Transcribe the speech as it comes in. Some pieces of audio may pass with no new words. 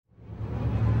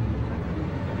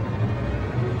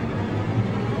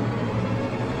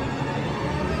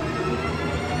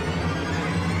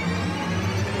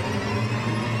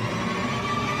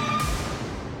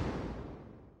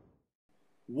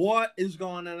What is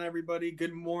going on, everybody?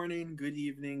 Good morning, good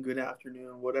evening, good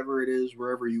afternoon, whatever it is,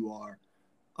 wherever you are.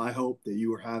 I hope that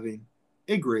you are having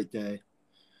a great day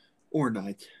or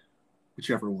night,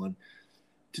 whichever one.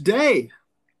 Today,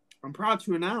 I'm proud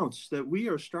to announce that we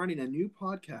are starting a new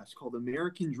podcast called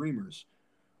American Dreamers.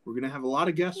 We're going to have a lot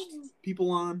of guest people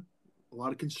on, a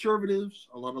lot of conservatives,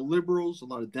 a lot of liberals, a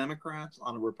lot of Democrats, a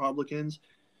lot of Republicans.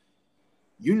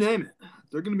 You name it.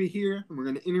 They're going to be here, and we're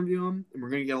going to interview them, and we're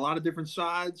going to get a lot of different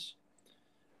sides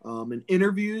and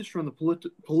interviews from the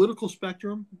political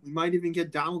spectrum. We might even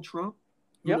get Donald Trump.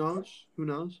 Who knows? Who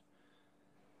knows?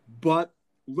 But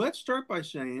let's start by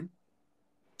saying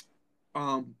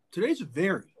today's a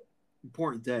very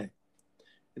important day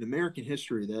in American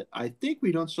history that I think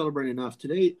we don't celebrate enough.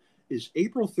 Today is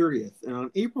April 30th, and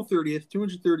on April 30th,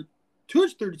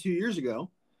 232 years ago,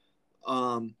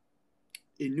 in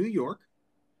New York,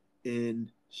 in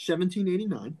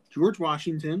 1789, George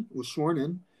Washington was sworn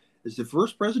in as the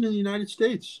first president of the United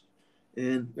States.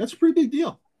 And that's a pretty big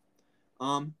deal.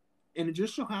 And it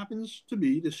just so happens to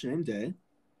be the same day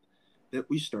that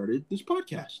we started this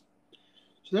podcast.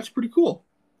 So that's pretty cool.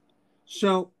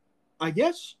 So I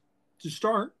guess to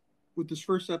start with this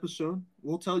first episode,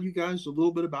 we'll tell you guys a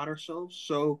little bit about ourselves.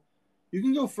 So you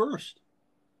can go first.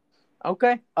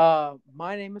 Okay.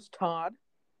 My name is Todd.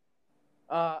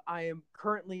 I am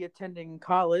currently attending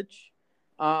college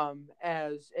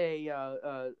as a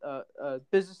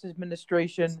business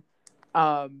administration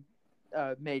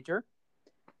major.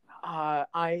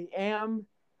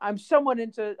 I'm somewhat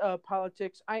into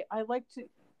politics.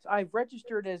 I've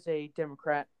registered as a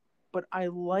Democrat, but I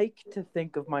like to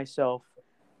think of myself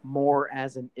more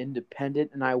as an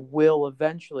independent, and I will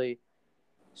eventually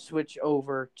switch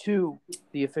over to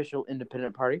the official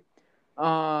independent party.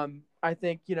 I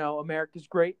think, America's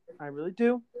great. I really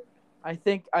do. I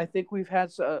think we've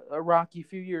had a rocky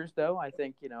few years, though. I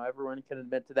think, everyone can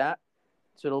admit to that.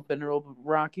 So it's been a little bit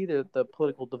rocky. The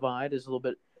political divide is a little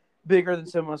bit bigger than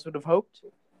some of us would have hoped.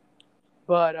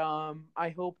 But I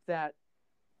hope that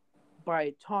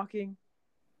by talking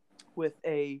with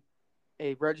a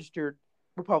registered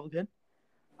Republican,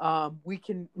 we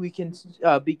can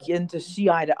begin to see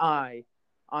eye to eye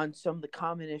on some of the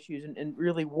common issues and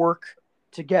really work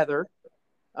together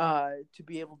to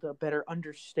be able to better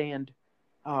understand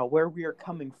where we are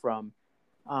coming from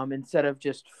instead of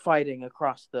just fighting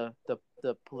across the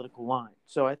political line.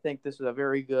 So I think this is a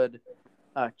very good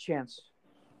chance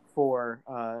for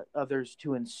others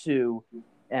to ensue,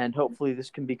 and hopefully this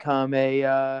can become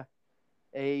a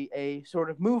sort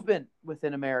of movement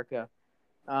within America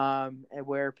and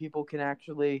where people can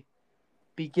actually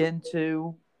begin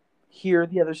to hear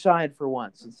the other side for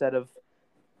once instead of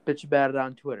bitch about it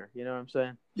on Twitter. You know what I'm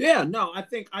saying? Yeah, no, I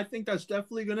think that's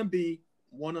definitely going to be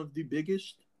one of the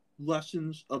biggest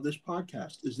lessons of this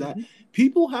podcast is that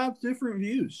people have different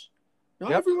views.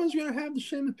 Not everyone's going to have the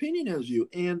same opinion as you.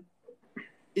 And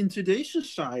in today's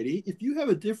society, if you have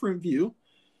a different view,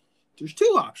 there's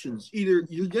two options. Either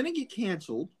you're going to get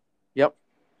canceled,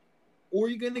 or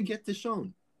you're going to get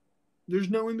disowned. There's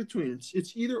no in between.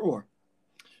 It's either or.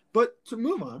 But to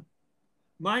move on,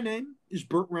 my name is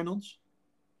Burt Reynolds.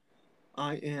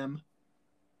 I am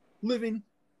living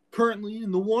currently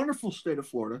in the wonderful state of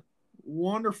Florida.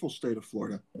 Wonderful state of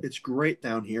Florida. It's great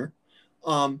down here.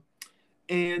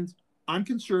 And I'm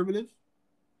conservative.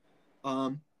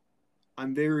 I'm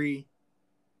very,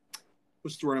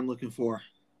 what's the word I'm looking for?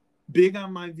 Big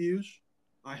on my views.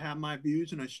 I have my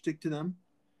views and I stick to them.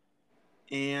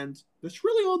 And that's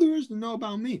really all there is to know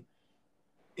about me.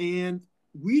 And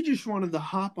we just wanted to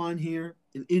hop on here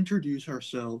and introduce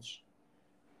ourselves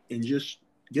and just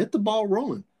get the ball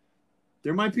rolling.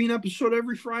 There might be an episode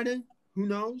every Friday. Who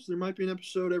knows? There might be an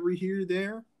episode every here or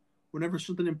there whenever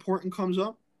something important comes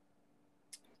up.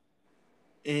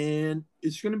 And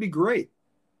it's going to be great.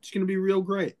 It's going to be real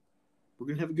great. We're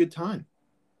going to have a good time.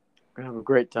 We're going to have a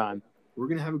great time. We're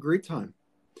going to have a great time.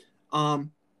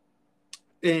 And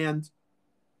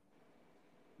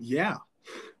yeah.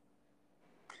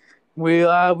 We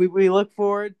look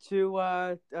forward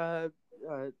to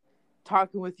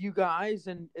talking with you guys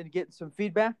and getting some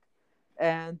feedback.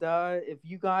 And if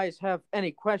you guys have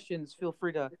any questions, feel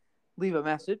free to leave a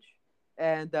message,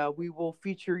 and we will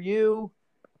feature you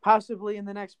possibly in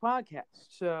the next podcast.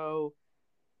 So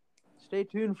stay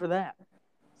tuned for that.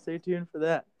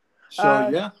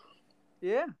 So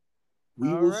yeah.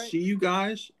 We will see you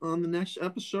guys on the next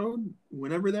episode,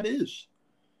 whenever that is.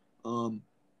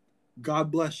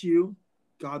 God bless you.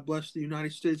 God bless the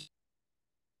United States.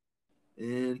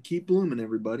 And keep blooming,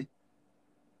 everybody.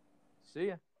 See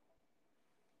ya.